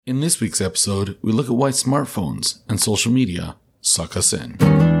In this week's episode, we look at why smartphones and social media suck us in.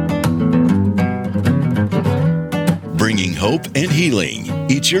 Bringing hope and healing.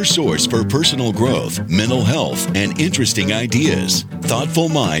 It's your source for personal growth, mental health, and interesting ideas. Thoughtful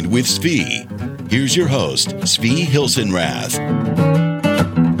Mind with Zvi. Here's your host, Zvi Hilsenrath.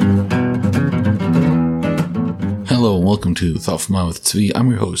 Hello and welcome to Thoughtful Mind with Zvi.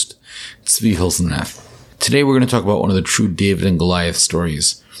 I'm your host, Zvi Hilsenrath. Today we're going to talk about one of the true David and Goliath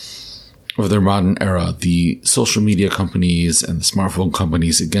stories of their modern era, the social media companies and the smartphone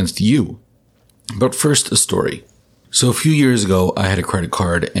companies against you. But first, a story. So a few years ago, I had a credit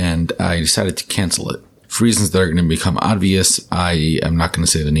card and I decided to cancel it. For reasons that are going to become obvious, I am not going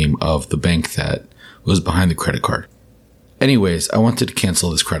to say the name of the bank that was behind the credit card. Anyways, I wanted to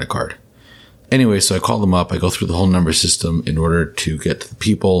cancel this credit card. Anyway, so I called them up. I go through the whole number system in order to get to the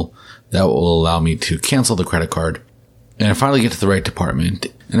people that will allow me to cancel the credit card. And I finally get to the right department.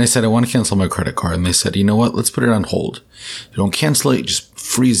 And I said, I want to cancel my credit card. And they said, you know what? Let's put it on hold. You don't cancel it. Just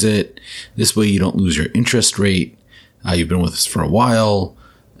freeze it. This way you don't lose your interest rate. You've been with us for a while.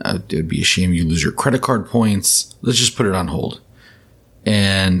 It would be a shame you lose your credit card points. Let's just put it on hold.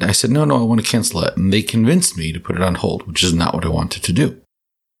 And I said, no, I want to cancel it. And they convinced me to put it on hold, which is not what I wanted to do.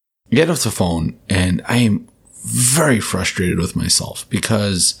 I get off the phone and I am very frustrated with myself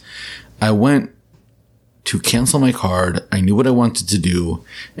because I went to cancel my card. I knew what I wanted to do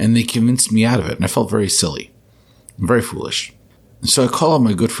and they convinced me out of it. And I felt very silly, very foolish. So I call up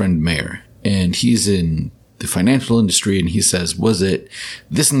my good friend Mayor, and he's in the financial industry, and he says, was it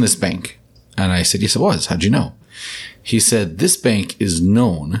this and this bank? And I said, yes, it was. How'd you know? He said, this bank is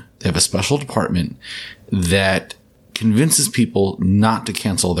known. They have a special department that convinces people not to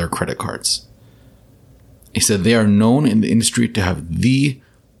cancel their credit cards. He said they are known in the industry to have the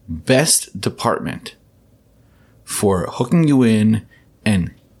best department for hooking you in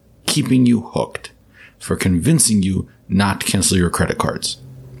and keeping you hooked, for convincing you not to cancel your credit cards.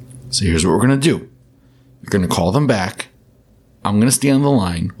 So here's what we're going to do. You're going to call them back. I'm going to stay on the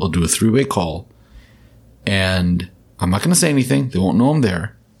line. We'll do a three-way call. And I'm not going to say anything. They won't know I'm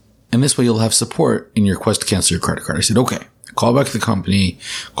there. And this way you'll have support in your quest to cancel your credit card. I said, okay. Call back the company,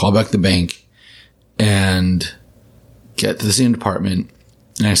 call back the bank, and get to the same department.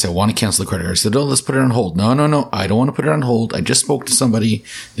 And I said, I want to cancel the credit card. I said, oh, let's put it on hold. No. I don't want to put it on hold. I just spoke to somebody.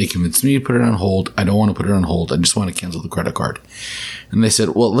 They convinced me to put it on hold. I don't want to put it on hold. I just want to cancel the credit card. And they said,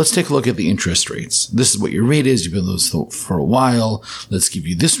 well, let's take a look at the interest rates. This is what your rate is. You've been with us for a while. Let's give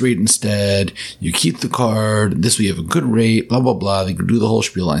you this rate instead. You keep the card. This way you have a good rate, blah, blah, blah. They could do the whole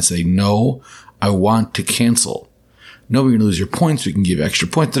spiel. I say, no, I want to cancel. No, we're going to lose your points. We can give you extra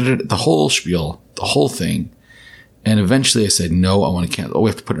points. The whole spiel, the whole thing. And eventually I said, no, I want to cancel. Oh,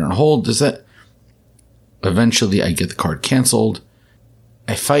 we have to put it on hold. Does that? Eventually I get the card canceled.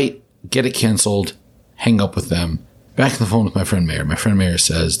 I fight, get it canceled, hang up with them. Back on the phone with my friend Mayor. My friend Mayor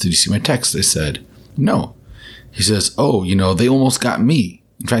says, did you see my text? I said, no. He says, oh, they almost got me.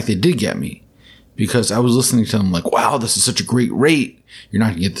 In fact, they did get me because I was listening to them like, wow, this is such a great rate. You're not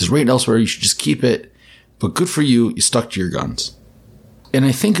going to get this rate elsewhere. You should just keep it. But good for you. You stuck to your guns. And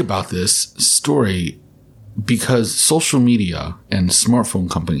I think about this story because social media and smartphone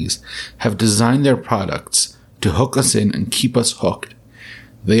companies have designed their products to hook us in and keep us hooked.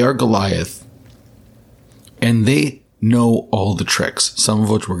 They are Goliath, and they know all the tricks, some of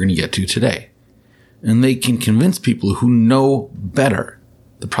which we're going to get to today. And they can convince people who know better.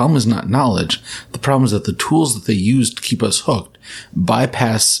 The problem is not knowledge. The problem is that the tools that they use to keep us hooked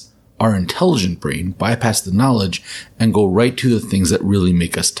bypass our intelligent brain, bypass the knowledge, and go right to the things that really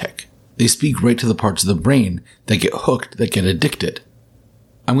make us tick. They speak right to the parts of the brain that get hooked, that get addicted.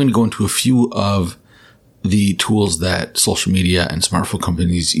 I'm going to go into a few of the tools that social media and smartphone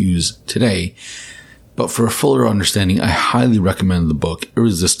companies use today. But for a fuller understanding, I highly recommend the book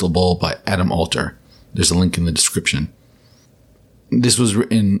Irresistible by Adam Alter. There's a link in the description. This was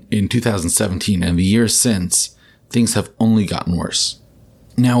written in 2017, and the years since, things have only gotten worse.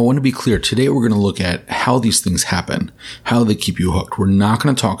 Now, I want to be clear. Today, we're going to look at how these things happen, how they keep you hooked. We're not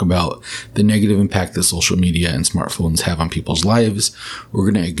going to talk about the negative impact that social media and smartphones have on people's lives.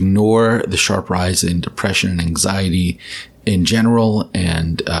 We're going to ignore the sharp rise in depression and anxiety in general,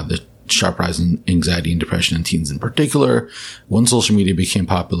 and the sharp rise in anxiety and depression in teens in particular. When social media became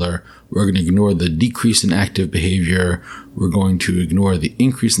popular, we're going to ignore the decrease in active behavior. We're going to ignore the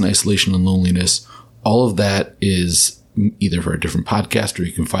increase in isolation and loneliness. All of that is either for a different podcast or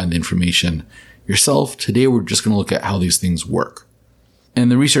you can find the information yourself. Today, we're just going to look at how these things work. And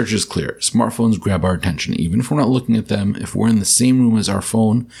the research is clear. Smartphones grab our attention. Even if we're not looking at them, if we're in the same room as our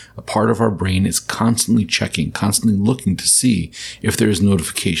phone, a part of our brain is constantly checking, constantly looking to see if there is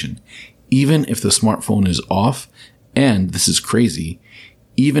notification. Even if the smartphone is off, and this is crazy,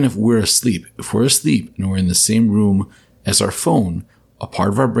 even if we're asleep and we're in the same room as our phone, a part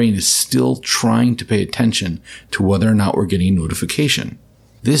of our brain is still trying to pay attention to whether or not we're getting notification.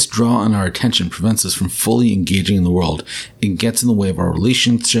 This draw on our attention prevents us from fully engaging in the world. It gets in the way of our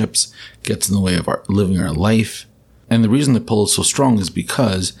relationships, gets in the way of our living our life. And the reason the pull is so strong is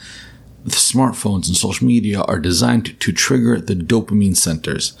because the smartphones and social media are designed to trigger the dopamine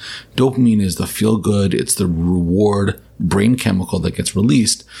centers. Dopamine is the feel-good, it's the reward brain chemical that gets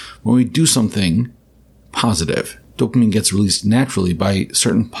released when we do something positive. Dopamine gets released naturally by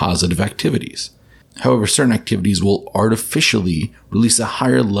certain positive activities. However, certain activities will artificially release a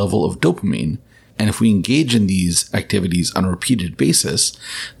higher level of dopamine, and if we engage in these activities on a repeated basis,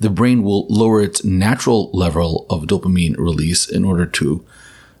 the brain will lower its natural level of dopamine release in order to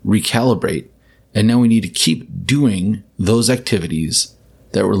recalibrate, and now we need to keep doing those activities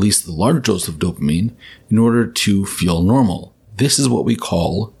that release the large dose of dopamine in order to feel normal. This is what we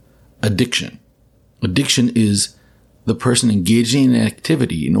call addiction. Addiction is the person engaging in an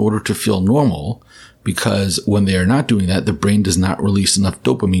activity in order to feel normal, because when they are not doing that, the brain does not release enough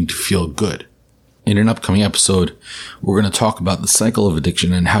dopamine to feel good. In an upcoming episode, we're going to talk about the cycle of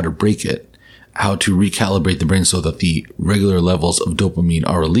addiction and how to break it, how to recalibrate the brain so that the regular levels of dopamine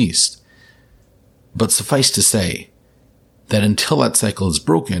are released. But suffice to say that until that cycle is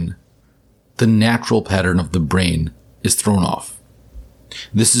broken, the natural pattern of the brain is thrown off.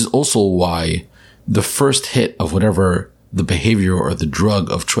 This is also why the first hit of whatever the behavior or the drug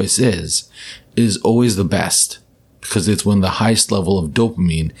of choice is always the best, because it's when the highest level of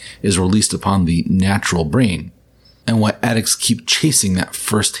dopamine is released upon the natural brain, and why addicts keep chasing that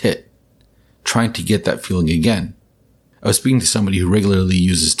first hit, trying to get that feeling again. I was speaking to somebody who regularly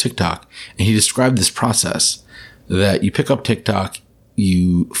uses TikTok, and he described this process that you pick up TikTok,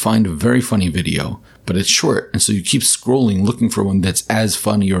 you find a very funny video, but it's short, and so you keep scrolling looking for one that's as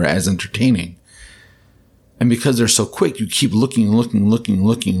funny or as entertaining. And because they're so quick, you keep looking,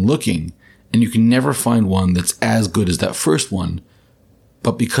 and you can never find one that's as good as that first one.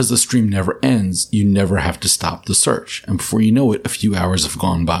 But because the stream never ends, you never have to stop the search. And before you know it, a few hours have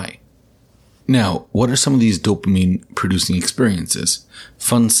gone by. Now, what are some of these dopamine-producing experiences?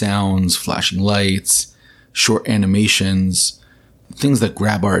 Fun sounds, flashing lights, short animations, things that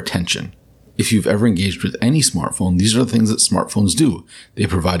grab our attention. If you've ever engaged with any smartphone, these are the things that smartphones do. They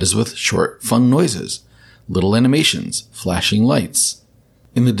provide us with short, fun noises, little animations, flashing lights.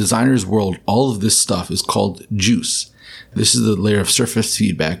 In the designer's world, all of this stuff is called juice. This is the layer of surface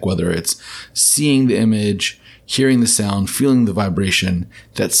feedback, whether it's seeing the image, hearing the sound, feeling the vibration,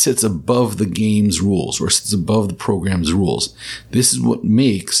 that sits above the game's rules or sits above the program's rules. This is what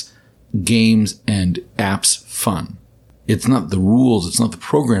makes games and apps fun. It's not the rules, it's not the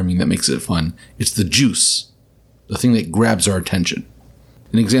programming that makes it fun. It's the juice, the thing that grabs our attention.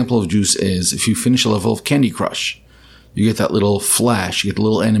 An example of juice is if you finish a level of Candy Crush, you get that little flash, you get a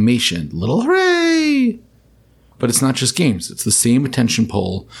little animation, little hooray! But it's not just games. It's the same attention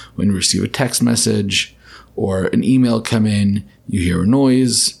pull when you receive a text message or an email come in, you hear a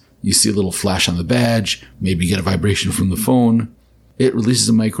noise, you see a little flash on the badge, maybe you get a vibration from the phone. It releases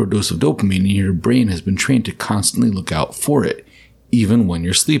a microdose of dopamine and your brain has been trained to constantly look out for it, even when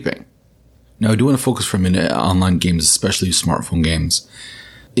you're sleeping. Now, I do want to focus for a minute on online games, especially smartphone games.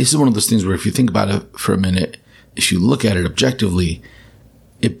 This is one of those things where if you think about it for a minute, if you look at it objectively,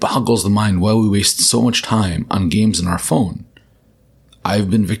 it boggles the mind why we waste so much time on games on our phone. I've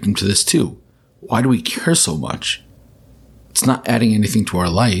been victim to this too. Why do we care so much? It's not adding anything to our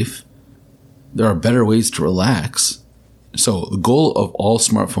life. There are better ways to relax. So the goal of all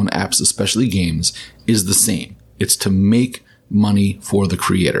smartphone apps, especially games, is the same. It's to make money for the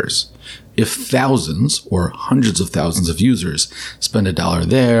creators. If thousands or hundreds of thousands of users spend $1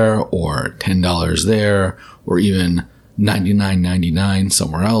 there or $10 there or even $99.99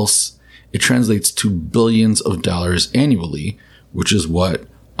 somewhere else, it translates to billions of dollars annually, which is what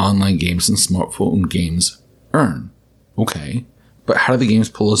online games and smartphone games earn. Okay, but how do the games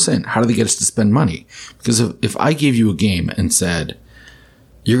pull us in? How do they get us to spend money? Because if I gave you a game and said,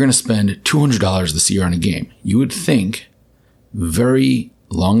 you're going to spend $200 this year on a game, you would think very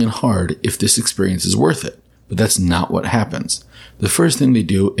long and hard if this experience is worth it. But that's not what happens. The first thing they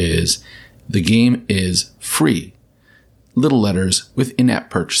do is the game is free. Little letters with in-app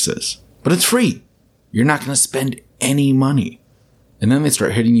purchases. But it's free. You're not going to spend any money. And then they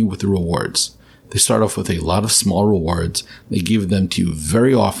start hitting you with the rewards. They start off with a lot of small rewards. They give them to you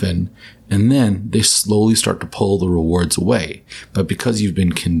very often, and then they slowly start to pull the rewards away. But because you've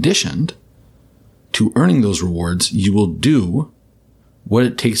been conditioned to earning those rewards, you will do what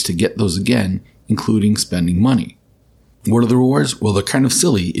it takes to get those again, including spending money. What are the rewards? Well, they're kind of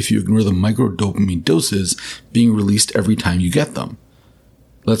silly if you ignore the microdopamine doses being released every time you get them.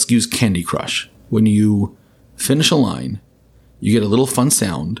 Let's use Candy Crush. When you finish a line, you get a little fun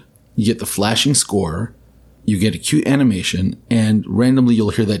sound, you get the flashing score, you get a cute animation, and randomly you'll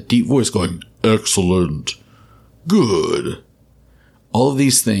hear that deep voice going, "Excellent, good." All of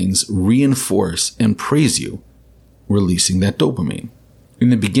these things reinforce and praise you, releasing that dopamine. In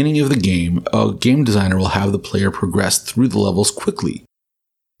the beginning of the game, a game designer will have the player progress through the levels quickly.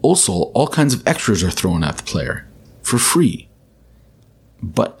 Also, all kinds of extras are thrown at the player for free.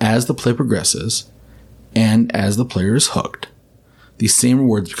 But as the play progresses, and as the player is hooked, these same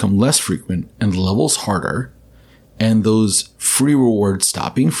rewards become less frequent and the levels harder, and those free rewards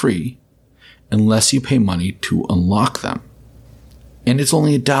stop being free unless you pay money to unlock them. And it's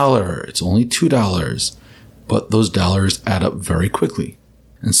only $1, it's only $2, but those dollars add up very quickly.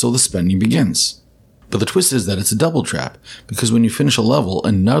 And so the spending begins. But the twist is that it's a double trap, because when you finish a level,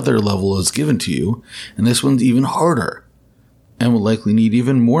 another level is given to you, and this one's even harder, and will likely need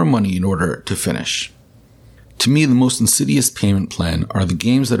even more money in order to finish. To me, the most insidious payment plan are the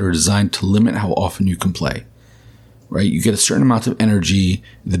games that are designed to limit how often you can play. Right? You get a certain amount of energy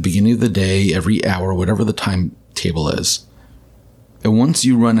at the beginning of the day, every hour, whatever the timetable is. And once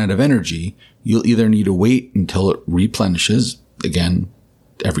you run out of energy, you'll either need to wait until it replenishes, again,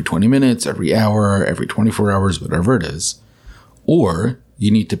 every 20 minutes, every hour, every 24 hours, whatever it is, or you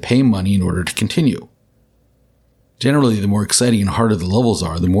need to pay money in order to continue. Generally, the more exciting and harder the levels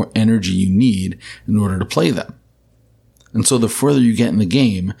are, the more energy you need in order to play them. And so the further you get in the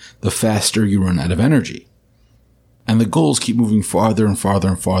game, the faster you run out of energy. And the goals keep moving farther and farther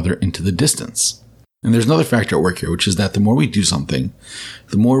and farther into the distance. And there's another factor at work here, which is that the more we do something,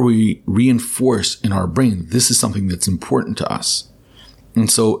 the more we reinforce in our brain, this is something that's important to us. And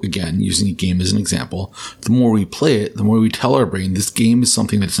so, again, using a game as an example, the more we play it, the more we tell our brain, this game is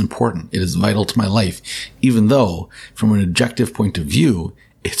something that's important. It is vital to my life, even though, from an objective point of view,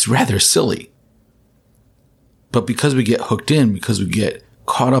 it's rather silly. But because we get hooked in, because we get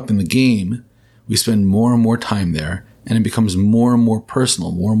caught up in the game, we spend more and more time there, and it becomes more and more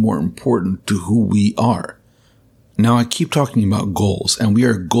personal, more and more important to who we are. Now, I keep talking about goals, and we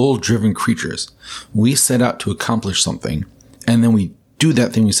are goal-driven creatures. We set out to accomplish something, and then we do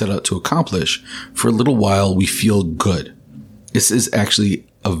that thing we set out to accomplish. For a little while, we feel good. This is actually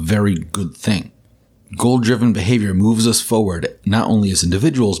a very good thing. Goal-driven behavior moves us forward, not only as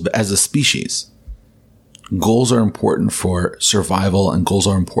individuals, but as a species. Goals are important for survival, and goals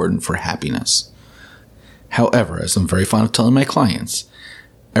are important for happiness. However, as I'm very fond of telling my clients,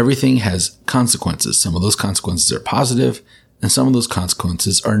 everything has consequences. Some of those consequences are positive, and some of those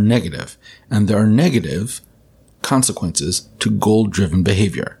consequences are negative. And there are negative consequences to goal-driven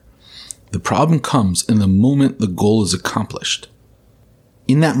behavior. The problem comes in the moment the goal is accomplished.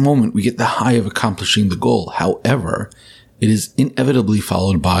 In that moment, we get the high of accomplishing the goal. However, it is inevitably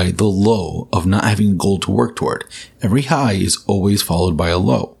followed by the low of not having a goal to work toward. Every high is always followed by a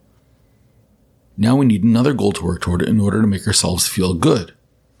low. Now we need another goal to work toward in order to make ourselves feel good.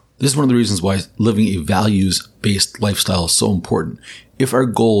 This is one of the reasons why living a values-based lifestyle is so important. If our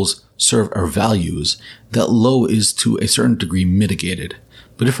goals serve our values, that low is to a certain degree mitigated.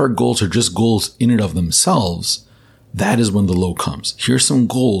 But if our goals are just goals in and of themselves, that is when the low comes. Here's some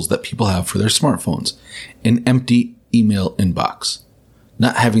goals that people have for their smartphones. An empty email inbox.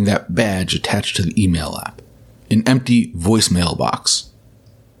 Not having that badge attached to the email app. An empty voicemail box.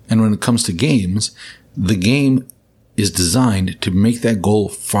 And when it comes to games, the game is designed to make that goal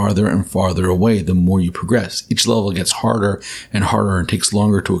farther and farther away the more you progress. Each level gets harder and harder and takes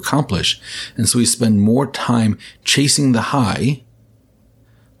longer to accomplish. And so we spend more time chasing the high,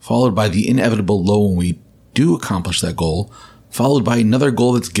 followed by the inevitable low when we do accomplish that goal, followed by another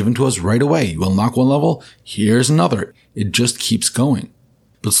goal that's given to us right away. You unlock one level, here's another. It just keeps going.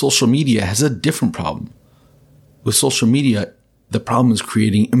 But social media has a different problem. With social media, the problem is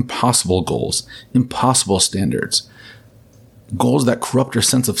creating impossible goals, impossible standards, goals that corrupt our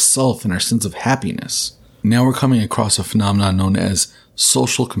sense of self and our sense of happiness. Now we're coming across a phenomenon known as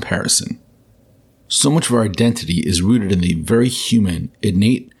social comparison. So much of our identity is rooted in the very human,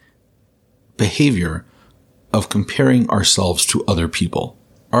 innate behavior of comparing ourselves to other people.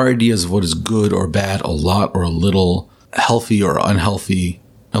 Our ideas of what is good or bad, a lot or a little, healthy or unhealthy,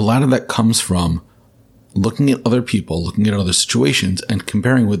 a lot of that comes from looking at other people, looking at other situations, and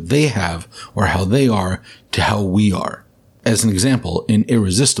comparing what they have or how they are to how we are. As an example, in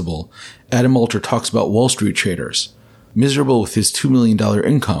Irresistible, Adam Alter talks about Wall Street traders, miserable with his $2 million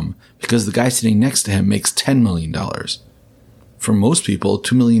income because the guy sitting next to him makes $10 million. For most people,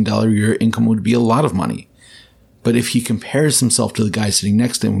 $2 million a year income would be a lot of money. But if he compares himself to the guy sitting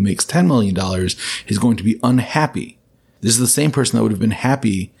next to him who makes $10 million, he's going to be unhappy. This is the same person that would have been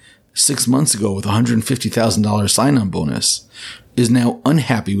happy 6 months ago with a $150,000 sign-on bonus, is now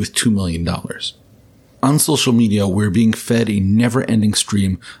unhappy with $2 million. On social media, we're being fed a never-ending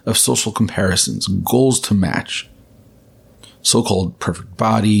stream of social comparisons, goals to match. So-called perfect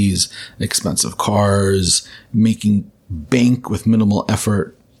bodies, expensive cars, making bank with minimal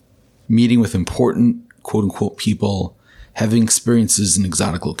effort, meeting with important quote-unquote people, having experiences in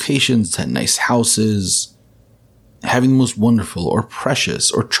exotic locations, at nice houses, having the most wonderful or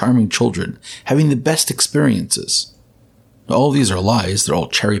precious or charming children, having the best experiences. All these are lies. They're all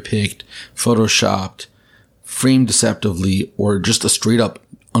cherry-picked, photoshopped, framed deceptively, or just a straight-up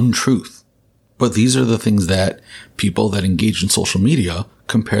untruth. But these are the things that people that engage in social media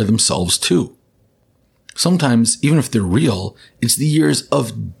compare themselves to. Sometimes, even if they're real, it's the years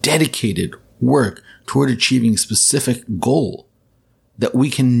of dedicated work toward achieving a specific goal that we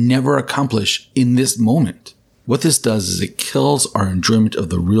can never accomplish in this moment. What this does is it kills our enjoyment of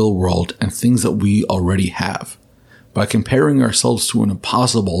the real world and things that we already have. By comparing ourselves to an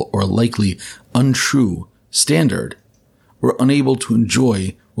impossible or likely untrue standard, we're unable to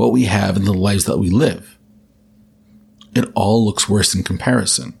enjoy what we have in the lives that we live. It all looks worse in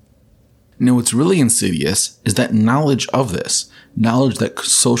comparison. Now, what's really insidious is that knowledge of this, knowledge that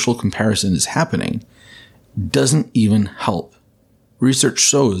social comparison is happening, doesn't even help. Research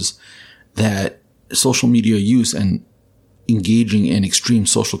shows that social media use and engaging in extreme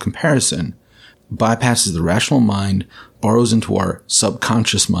social comparison bypasses the rational mind, burrows into our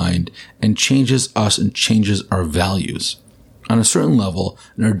subconscious mind, and changes us and changes our values. On a certain level,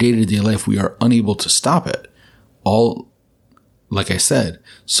 in our day-to-day life, we are unable to stop it. Like I said,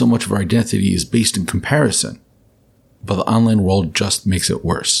 so much of our identity is based in comparison, but the online world just makes it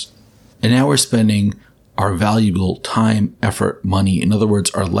worse. And now we're spending our valuable time, effort, money, in other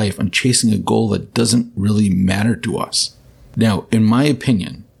words, our life, on chasing a goal that doesn't really matter to us. Now, in my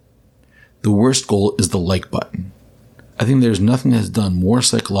opinion, the worst goal is the like button. I think there's nothing that has done more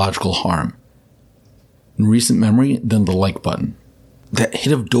psychological harm in recent memory than the like button. That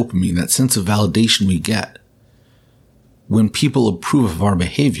hit of dopamine, that sense of validation we get when people approve of our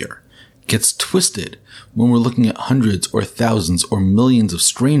behavior, gets twisted when we're looking at hundreds or thousands or millions of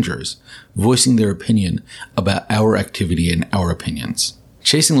strangers voicing their opinion about our activity and our opinions.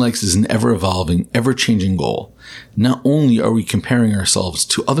 Chasing likes is an ever-evolving, ever-changing goal. Not only are we comparing ourselves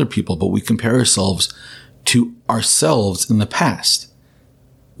to other people, but we compare ourselves to ourselves in the past.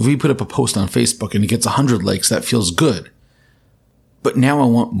 If we put up a post on Facebook and it gets 100 likes, that feels good. But now I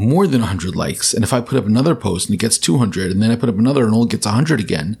want more than 100 likes. And if I put up another post and it gets 200, and then I put up another and it only gets 100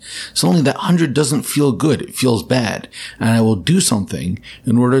 again, suddenly that 100 doesn't feel good. It feels bad. And I will do something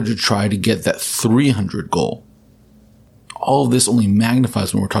in order to try to get that 300 goal. All of this only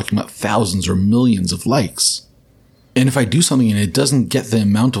magnifies when we're talking about thousands or millions of likes. And if I do something and it doesn't get the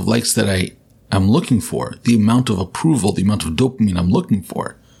amount of likes that I'm looking for, the amount of approval, the amount of dopamine I'm looking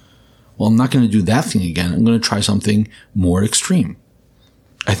for, well, I'm not going to do that thing again. I'm going to try something more extreme.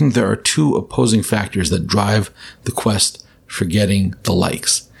 I think there are two opposing factors that drive the quest for getting the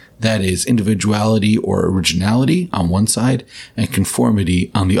likes. That is individuality or originality on one side and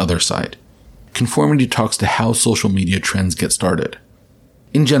conformity on the other side. Conformity talks to how social media trends get started.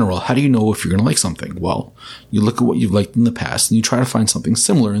 In general, how do you know if you're going to like something? Well, you look at what you've liked in the past and you try to find something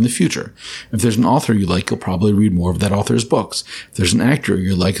similar in the future. If there's an author you like, you'll probably read more of that author's books. If there's an actor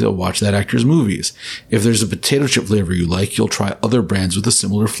you like, you'll watch that actor's movies. If there's a potato chip flavor you like, you'll try other brands with a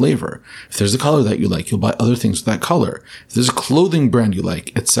similar flavor. If there's a color that you like, you'll buy other things with that color. If there's a clothing brand you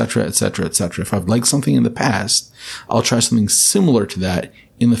like, etc., etc., etc. If I've liked something in the past, I'll try something similar to that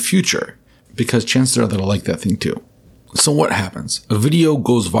in the future, because chances are that I'll like that thing too. So what happens? A video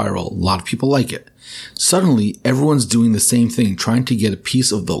goes viral. A lot of people like it. Suddenly, everyone's doing the same thing, trying to get a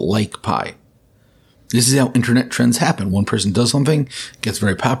piece of the like pie. This is how internet trends happen. One person does something, gets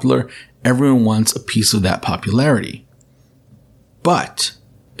very popular. Everyone wants a piece of that popularity. But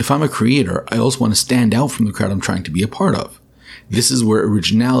if I'm a creator, I also want to stand out from the crowd I'm trying to be a part of. This is where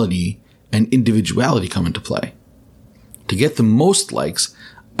originality and individuality come into play. To get the most likes,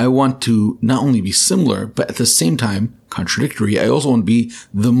 I want to not only be similar, but at the same time, contradictory. I also want to be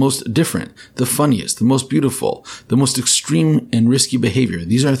the most different, the funniest, the most beautiful, the most extreme and risky behavior.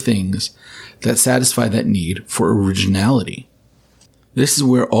 These are things that satisfy that need for originality. This is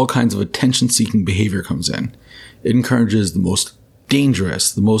where all kinds of attention-seeking behavior comes in. It encourages the most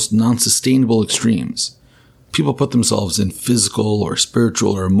dangerous, the most non-sustainable extremes. People put themselves in physical or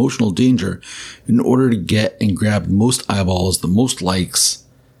spiritual or emotional danger in order to get and grab the most eyeballs, the most likes.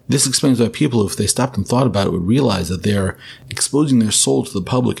 This explains why people, if they stopped and thought about it, would realize that they are exposing their soul to the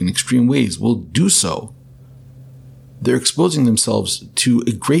public in extreme ways, will do so. They're exposing themselves to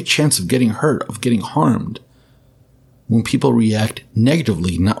a great chance of getting hurt, of getting harmed, when people react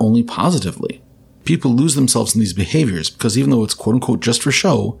negatively, not only positively. People lose themselves in these behaviors because even though it's quote-unquote just for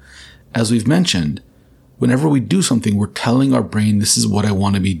show, as we've mentioned, whenever we do something, we're telling our brain, this is what I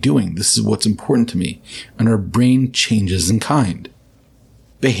want to be doing. This is what's important to me. And our brain changes in kind.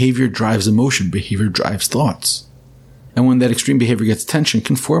 Behavior drives emotion. Behavior drives thoughts. And when that extreme behavior gets attention,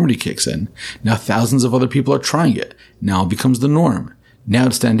 conformity kicks in. Now thousands of other people are trying it. Now it becomes the norm. Now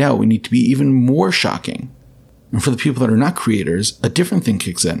to stand out, we need to be even more shocking. And for the people that are not creators, a different thing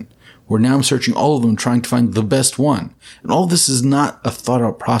kicks in, where now I'm searching all of them trying to find the best one. And all this is not a thought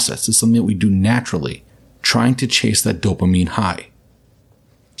out process. It's something that we do naturally, trying to chase that dopamine high.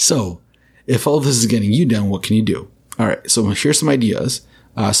 So, if all of this is getting you down, what can you do? All right, so here's some ideas.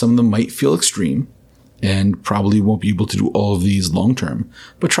 Some of them might feel extreme and probably won't be able to do all of these long term,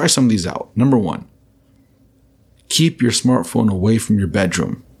 but try some of these out. Number 1, keep your smartphone away from your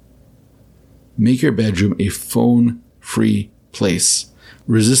bedroom. Make your bedroom a phone-free place.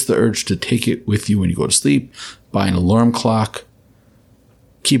 Resist the urge to take it with you when you go to sleep. Buy an alarm clock.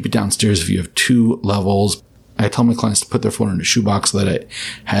 Keep it downstairs if you have 2 levels. I tell my clients to put their phone in a shoebox so that it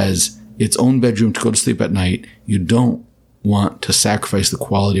has its own bedroom to go to sleep at night. You don't want to sacrifice the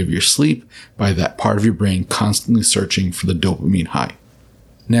quality of your sleep by that part of your brain constantly searching for the dopamine high.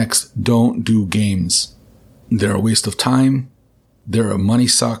 Next, don't do games. They're a waste of time. They're a money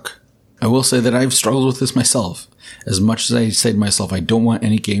suck. I will say that I've struggled with this myself. As much as I say to myself, I don't want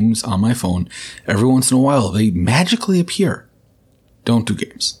any games on my phone, every once in a while they magically appear. Don't do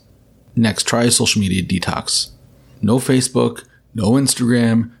games. Next, try a social media detox. No Facebook, no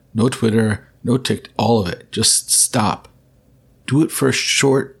Instagram, no Twitter, no TikTok, all of it. Just stop. Do it for a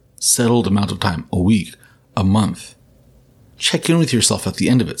short, settled amount of time, a week, a month. Check in with yourself at the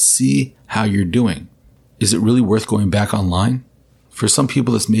end of it. See how you're doing. Is it really worth going back online? For some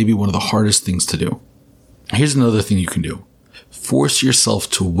people, this may be one of the hardest things to do. Here's another thing you can do. Force yourself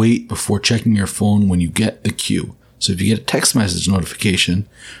to wait before checking your phone when you get the cue. So if you get a text message notification,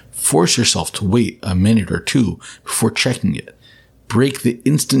 force yourself to wait a minute or 2 before checking it. Break the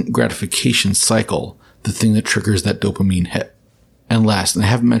instant gratification cycle, the thing that triggers that dopamine hit. And last, and I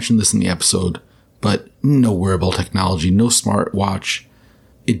haven't mentioned this in the episode, but no wearable technology, no smartwatch.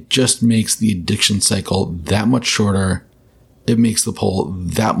 It just makes the addiction cycle that much shorter. It makes the pull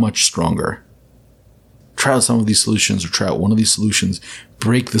that much stronger. Try out some of these solutions or try out one of these solutions.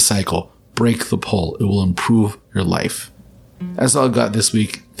 Break the cycle. Break the pull. It will improve your life. That's all I got this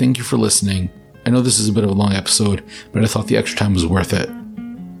week. Thank you for listening. I know this is a bit of a long episode, but I thought the extra time was worth it.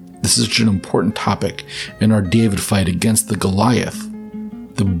 This is such an important topic in our David fight against the Goliath,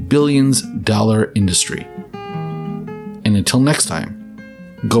 the billions-dollar industry. And until next time,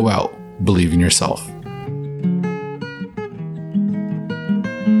 go out, believe in yourself.